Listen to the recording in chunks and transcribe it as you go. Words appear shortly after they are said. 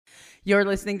You're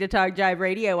listening to Talk Jive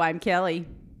Radio. I'm Kelly.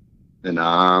 And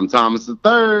I'm Thomas the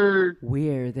Third.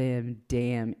 We're them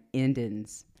damn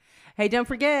Indians. Hey, don't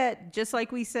forget, just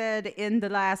like we said in the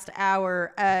last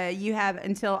hour, you have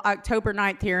until October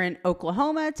 9th here in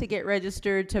Oklahoma to get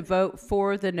registered to vote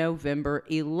for the November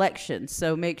election.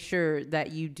 So make sure that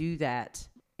you do that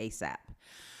ASAP.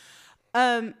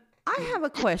 I have a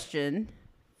question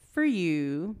for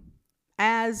you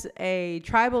as a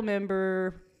tribal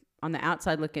member on the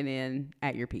outside looking in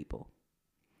at your people.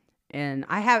 I'm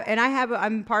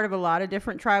part of a lot of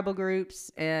different tribal groups,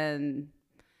 and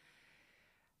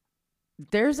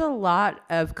there's a lot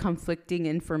of conflicting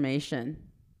information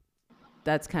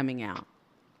that's coming out.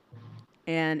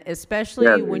 And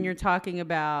especially when you're talking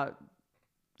about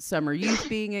summer youth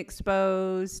being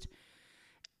exposed,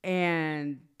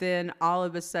 and then all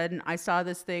of a sudden I saw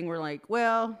this thing where like,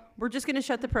 well, we're just going to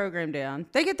shut the program down.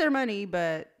 They get their money,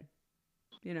 but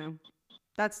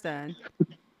that's done.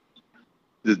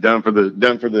 Just done for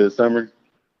the summer.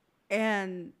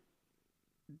 And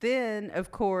then,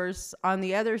 of course, on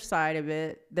the other side of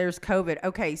it, there's COVID.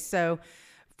 Okay, so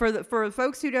for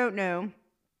folks who don't know,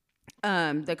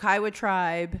 the Kiowa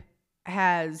tribe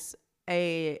has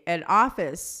an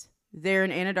office there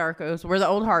in Anadarko, where the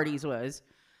old Hardee's was,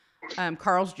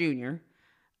 Carl's Jr.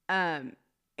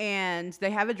 And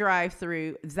they have a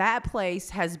drive-through. That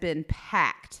place has been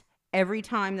packed every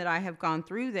time that I have gone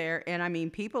through there. And I mean,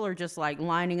 people are just like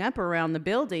lining up around the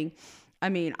building. I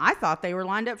mean, I thought they were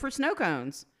lined up for snow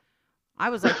cones. I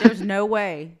was like, there's no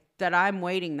way that I'm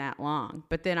waiting that long.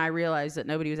 But then I realized that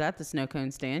nobody was at the snow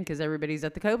cone stand because everybody's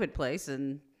at the COVID place,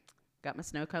 and got my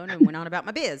snow cone and went on about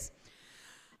my biz.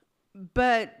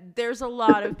 But there's a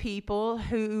lot of people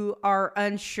who are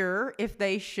unsure if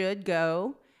they should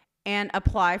go and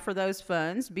apply for those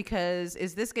funds, because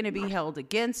is this going to be held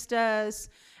against us?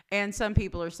 And some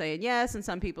people are saying yes, and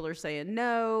some people are saying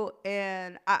no.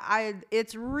 And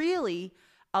it's really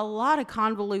a lot of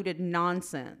convoluted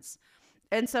nonsense.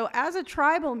 And so as a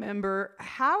tribal member,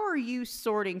 how are you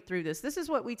sorting through this? This is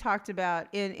what we talked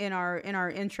about in our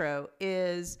intro,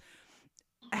 is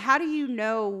how do you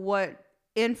know what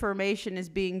information is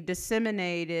being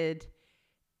disseminated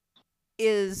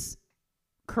is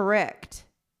correct?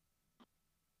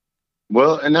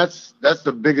 Well, and that's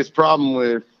the biggest problem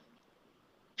with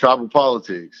tribal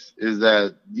politics, is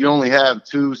that you only have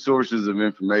two sources of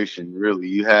information, really.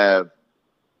 You have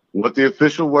what the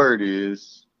official word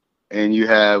is, and you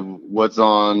have what's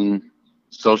on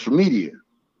social media.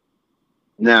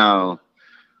 Now,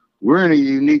 we're in a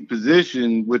unique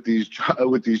position with these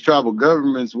tribal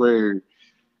governments where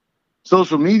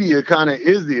social media kind of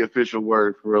is the official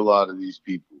word for a lot of these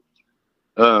people.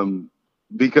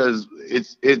 Because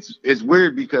it's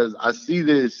weird, because I see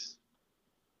this.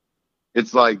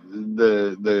 It's like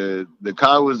the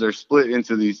Kiowas are split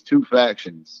into these two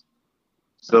factions.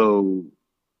 So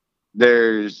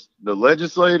there's the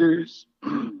legislators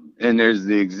and there's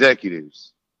the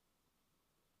executives.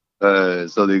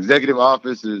 So the executive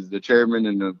office is the chairman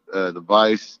and the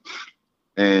vice,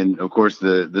 and of course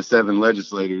the seven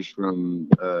legislators from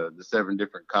the seven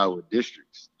different Kiowa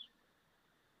districts.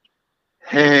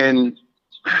 And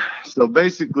so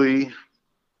basically,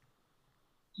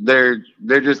 they're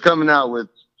just coming out with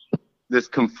this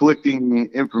conflicting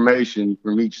information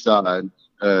from each side.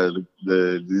 The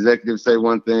executives say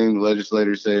one thing, the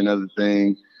legislators say another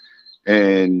thing,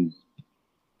 and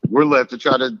we're left to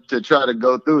try to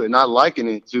go through it, not liking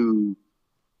it to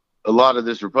a lot of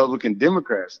this Republican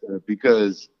Democrat stuff,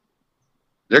 because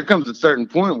there comes a certain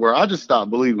point where I just stop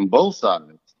believing both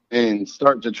sides and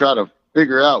start to try to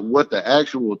figure out what the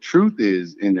actual truth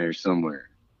is in there somewhere.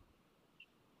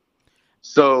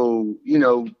 So,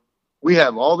 we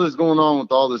have all this going on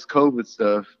with all this COVID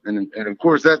stuff. And of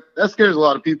course, that scares a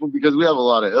lot of people, because we have a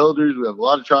lot of elders. We have a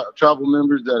lot of tribal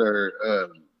members that are,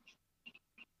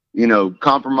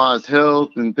 compromised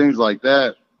health and things like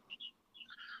that.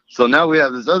 So now we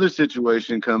have this other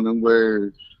situation coming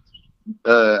where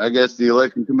I guess the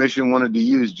election commission wanted to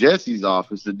use Jesse's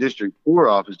office, the District 4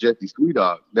 office, Jesse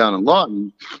Sweedock, down in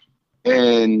Lawton.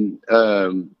 And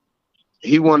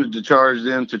he wanted to charge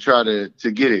them to try to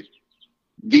get it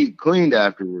deep cleaned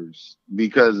afterwards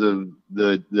because of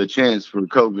the chance for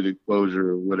COVID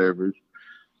exposure or whatever.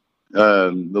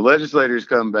 The legislators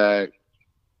come back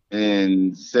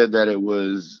and said that it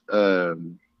was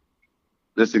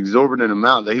this exorbitant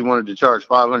amount, that he wanted to charge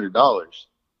 $500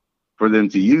 for them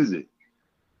to use it.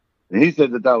 And he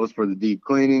said that was for the deep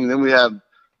cleaning. Then we have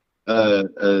a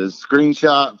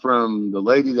screenshot from the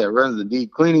lady that runs the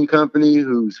deep cleaning company,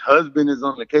 whose husband is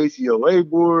on the KCOA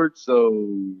board.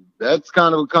 So that's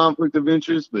kind of a conflict of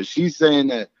interest. But she's saying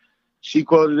that she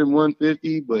quoted him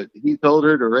 150, but he told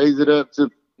her to raise it up to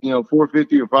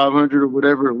 450 or 500 or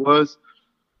whatever it was.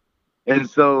 And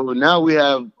so now we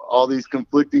have all these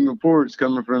conflicting reports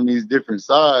coming from these different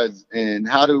sides. And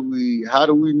how do we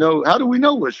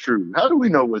know what's true? How do we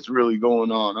know what's really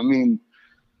going on? I mean,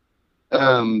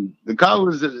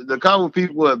 the Kiowa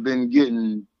people have been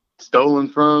getting stolen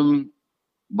from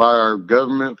by our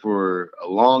government for a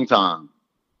long time.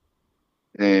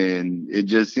 And it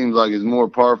just seems like it's more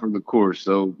par for the course.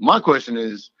 So my question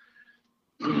is,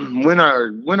 when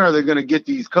are they going to get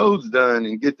these codes done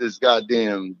and get this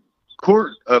goddamn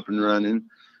court up and running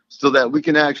so that we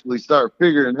can actually start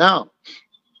figuring out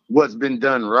what's been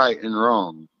done right and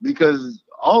wrong? Because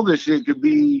all this shit could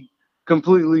be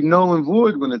completely null and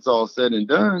void when it's all said and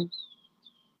done.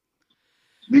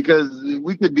 Because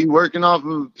we could be working off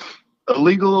of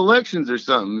illegal elections or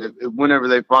something whenever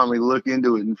they finally look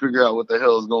into it and figure out what the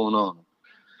hell is going on.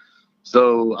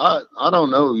 So I don't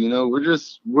know,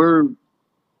 we're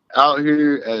out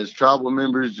here as tribal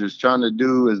members just trying to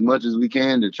do as much as we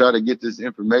can to try to get this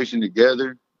information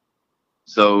together.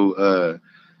 So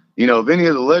if any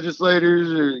of the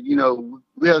legislators or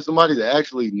we have somebody that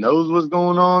actually knows what's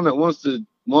going on that wants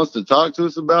to talk to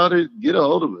us about it, get a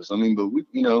hold of us. I mean, but we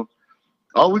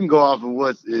all we can go off of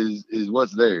what's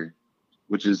there,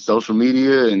 which is social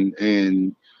media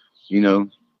and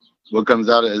what comes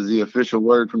out as the official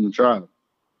word from the tribe.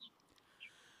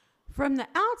 From the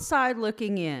outside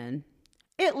looking in,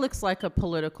 it looks like a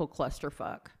political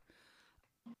clusterfuck.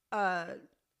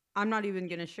 I'm not even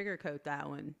going to sugarcoat that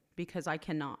one because I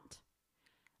cannot.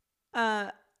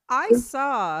 I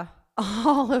saw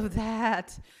all of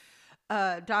that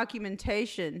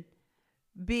documentation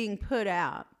being put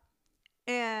out.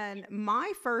 And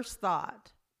my first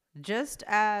thought, just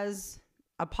as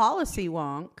a policy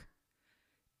wonk,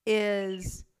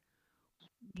 is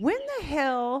when the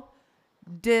hell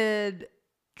did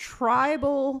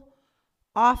tribal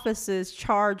offices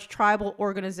charge tribal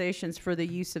organizations for the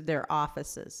use of their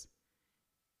offices?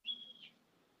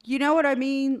 You know what I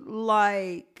mean?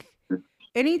 Like,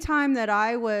 anytime that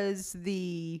I was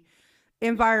the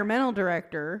environmental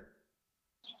director,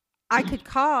 I could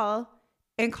call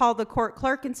the court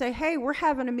clerk and say, hey, we're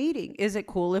having a meeting. Is it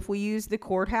cool if we use the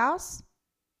courthouse?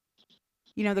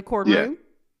 The courtroom?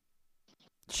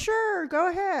 Yeah. Sure, go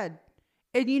ahead.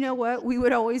 And you know what? We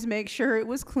would always make sure it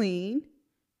was clean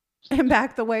and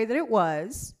back the way that it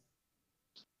was.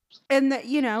 And that,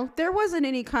 there wasn't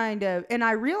any kind of, and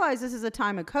I realize this is a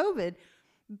time of COVID,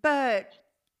 but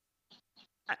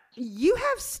you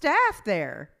have staff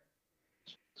there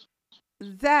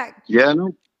that. Yeah,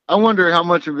 I wonder how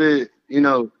much of it, I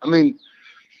mean,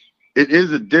 it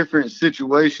is a different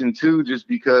situation too, just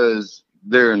because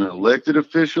they're an elected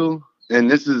official. And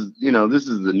this is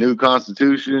the new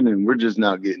Constitution, and we're just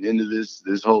not getting into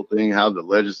this whole thing, how the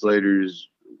legislators,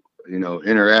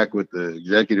 interact with the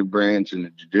executive branch and the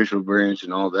judicial branch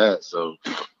and all that. So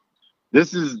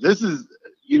this is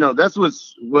that's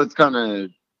what's kind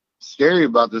of scary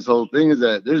about this whole thing, is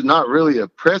that there's not really a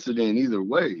precedent either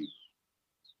way,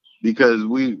 because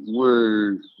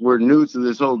we're new to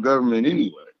this whole government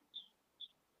anyway.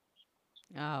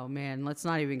 Oh man,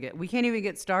 we can't even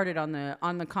get started on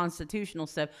the constitutional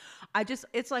stuff.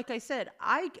 It's like I said,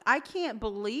 I can't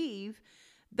believe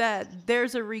that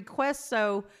there's a request.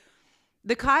 So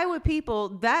the Kiowa people,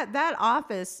 that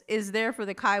office is there for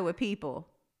the Kiowa people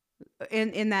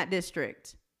in that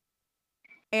district.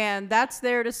 And that's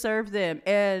there to serve them.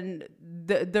 And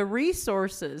the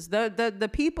resources, the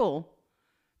people,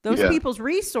 those people's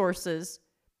resources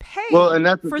pay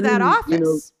for that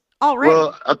office already.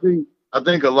 Well, I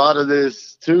think a lot of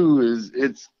this too is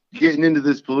it's getting into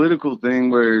this political thing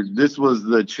where this was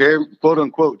the quote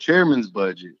unquote chairman's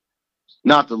budget,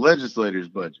 not the legislator's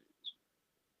budget.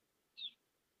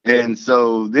 And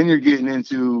so then you're getting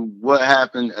into what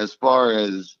happened as far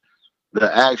as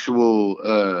the actual,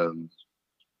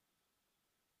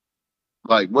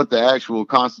 what the actual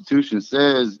Constitution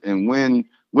says, and when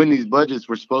these budgets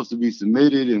were supposed to be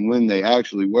submitted and when they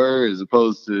actually were, as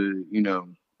opposed to,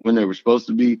 when they were supposed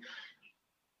to be.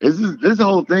 This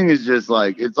whole thing is just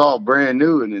like, it's all brand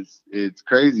new, and it's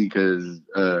crazy because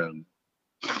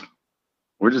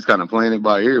we're just kind of playing it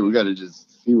by ear. We got to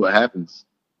just see what happens.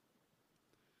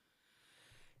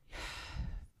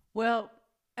 Well,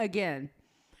 again,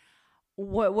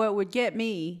 what would get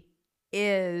me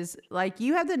is, like,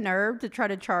 you have the nerve to try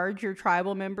to charge your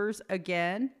tribal members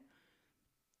again.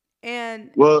 And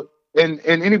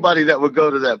anybody that would go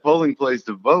to that polling place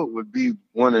to vote would be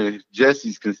one of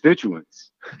Jesse's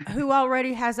constituents who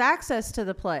already has access to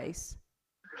the place.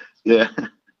 Yeah.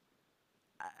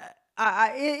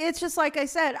 It's just like I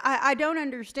said, I don't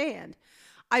understand.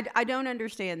 I don't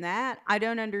understand that. I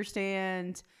don't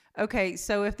understand. Okay,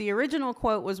 so if the original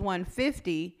quote was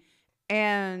 150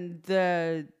 and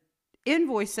the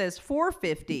invoice says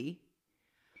 450,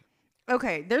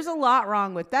 okay, there's a lot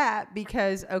wrong with that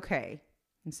because, okay,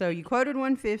 so you quoted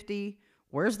 150.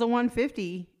 Where's the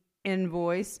 150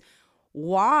 invoice?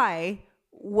 Why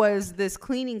was this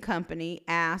cleaning company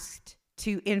asked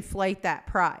to inflate that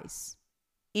price?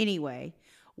 Anyway,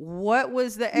 what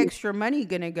was the extra money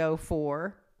going to go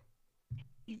for?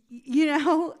 You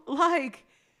know, like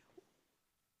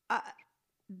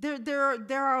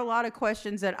there are a lot of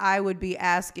questions that I would be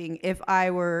asking if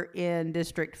I were in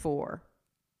District 4.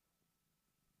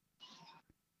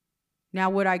 Now,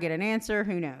 would I get an answer?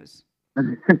 Who knows?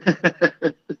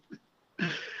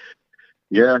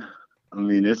 Yeah, I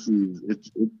mean, it's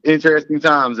interesting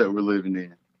times that we're living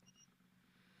in.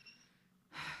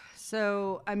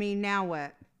 So, I mean, now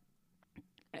what?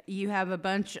 You have a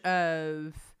bunch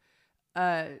of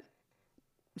uh,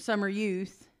 summer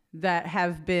youth that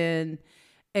have been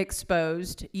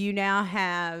exposed. You now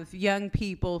have young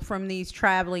people from these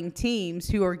traveling teams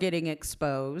who are getting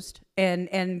exposed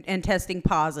and testing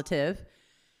positive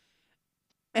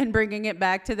and bringing it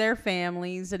back to their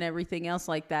families and everything else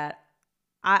like that.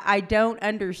 I don't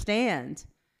understand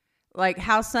like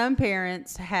how some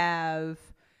parents have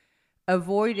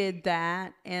avoided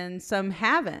that and some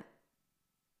haven't.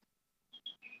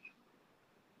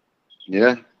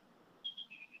 Yeah,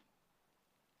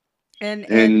 And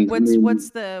and I mean, what's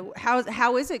the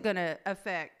how is it going to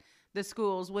affect the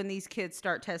schools when these kids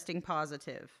start testing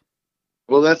positive?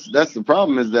 well, that's the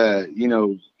problem is that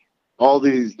all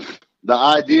these the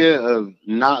idea of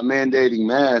not mandating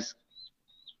masks,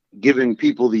 giving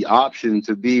people the option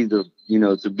to be to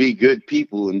be good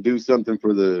people and do something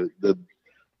for the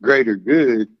greater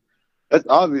good. That's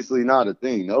obviously not a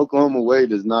thing. The Oklahoma way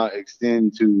does not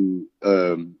extend to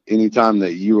any time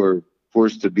that you are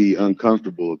forced to be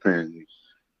uncomfortable, apparently.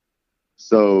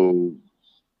 So,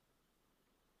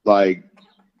 like,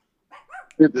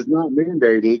 if it's not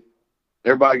mandated,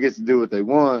 everybody gets to do what they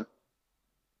want,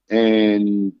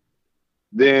 and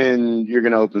then you're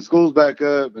going to open schools back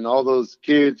up, and all those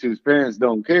kids whose parents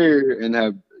don't care and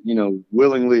have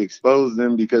willingly exposed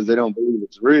them because they don't believe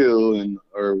it's real and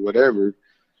or whatever.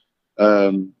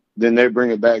 Then they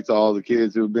bring it back to all the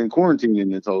kids who have been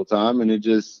quarantining this whole time, and it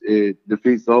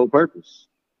defeats the whole purpose.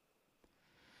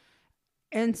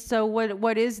 And so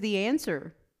what is the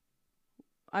answer?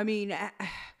 I mean,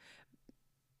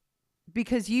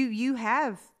 because you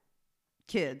have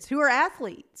kids who are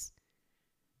athletes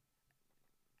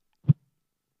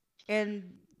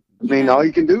and I mean, all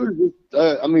you can do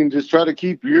is just try to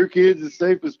keep your kids as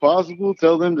safe as possible.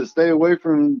 Tell them to stay away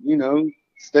from, do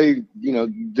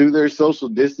their social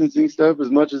distancing stuff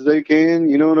as much as they can.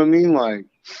 You know what I mean? Like,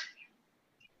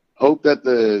 hope that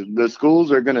the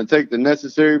schools are going to take the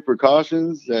necessary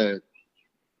precautions that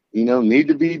need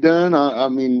to be done. I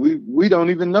mean, we don't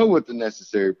even know what the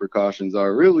necessary precautions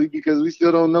are really because we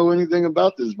still don't know anything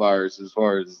about this virus as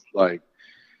far as like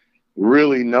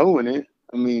really knowing it.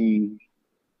 I mean,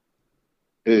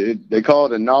 they call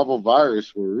it a novel virus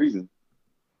for a reason.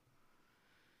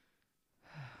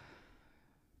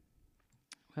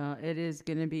 Well, it is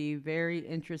going to be very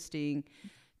interesting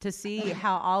to see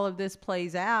how all of this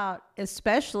plays out,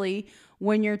 especially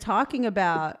when you're talking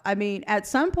about, I mean, at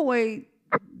some point,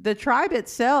 the tribe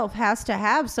itself has to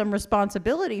have some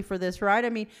responsibility for this, right? I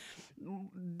mean,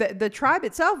 the tribe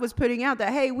itself was putting out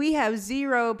that, hey, we have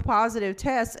 0 positive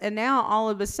tests, and now all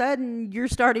of a sudden you're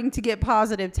starting to get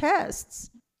positive tests.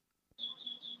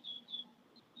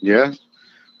 Yeah.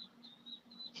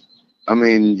 I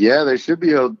mean, yeah, they should be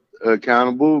held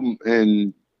accountable,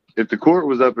 and if the court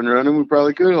was up and running, we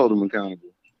probably could hold them accountable.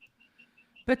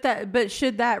 But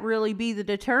should that really be the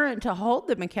deterrent to hold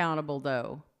them accountable,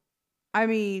 though? I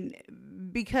mean,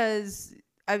 because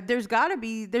there's got to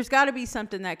be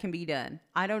something that can be done.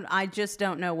 I just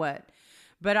don't know what.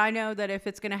 But I know that if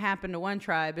it's going to happen to one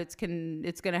tribe, it's going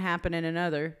to happen in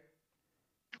another.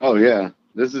 Oh yeah.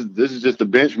 This is just a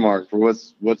benchmark for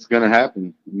what's going to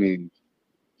happen. I mean,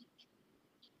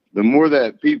 the more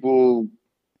that people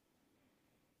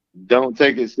don't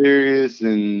take it serious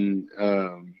and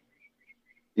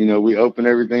we open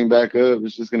everything back up,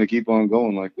 it's just going to keep on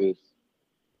going like this.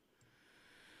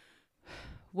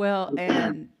 Well,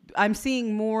 and I'm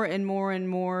seeing more and more and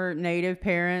more Native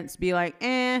parents be like,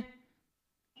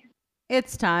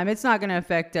 it's time. It's not going to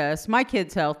affect us. My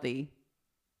kid's healthy.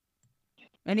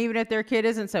 And even if their kid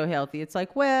isn't so healthy, it's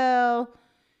like, well,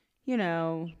 we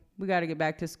got to get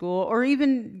back to school. Or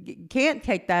even can't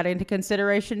take that into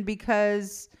consideration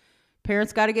because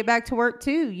Parents got to get back to work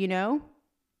too, you know?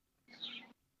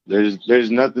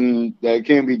 There's nothing that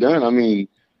can be done. I mean,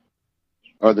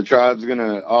 are the tribes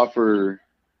gonna offer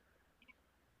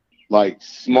like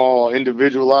small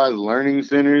individualized learning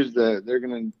centers that they're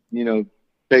gonna,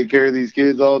 take care of these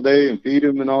kids all day and feed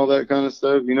them and all that kind of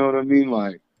stuff? You know what I mean?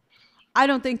 Like, I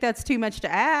don't think that's too much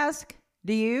to ask.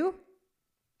 Do you?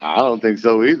 I don't think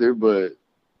so either, but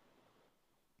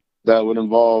that would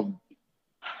involve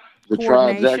the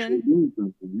tribes actually Coordination, doing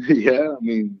something. Yeah, I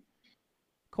mean,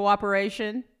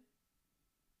 cooperation,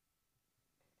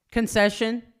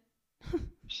 concession,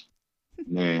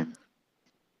 man.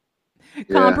 Yeah.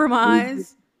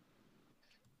 compromise.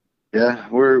 Yeah,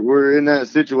 we're in that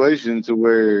situation to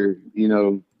where,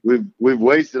 we've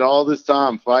wasted all this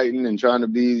time fighting and trying to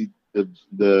be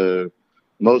the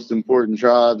most important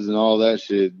tribes and all that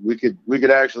shit. We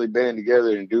could actually band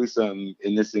together and do something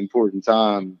in this important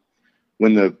time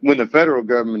when the federal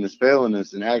government is failing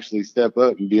us, and actually step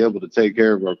up and be able to take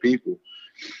care of our people.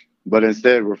 But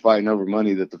instead, we're fighting over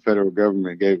money that the federal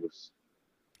government gave us.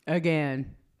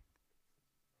 Again.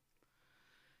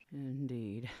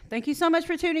 Indeed. Thank you so much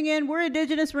for tuning in. We're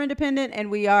Indigenous, we're independent,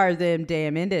 and we are them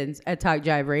damn Indians at Talk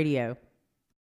Jive Radio.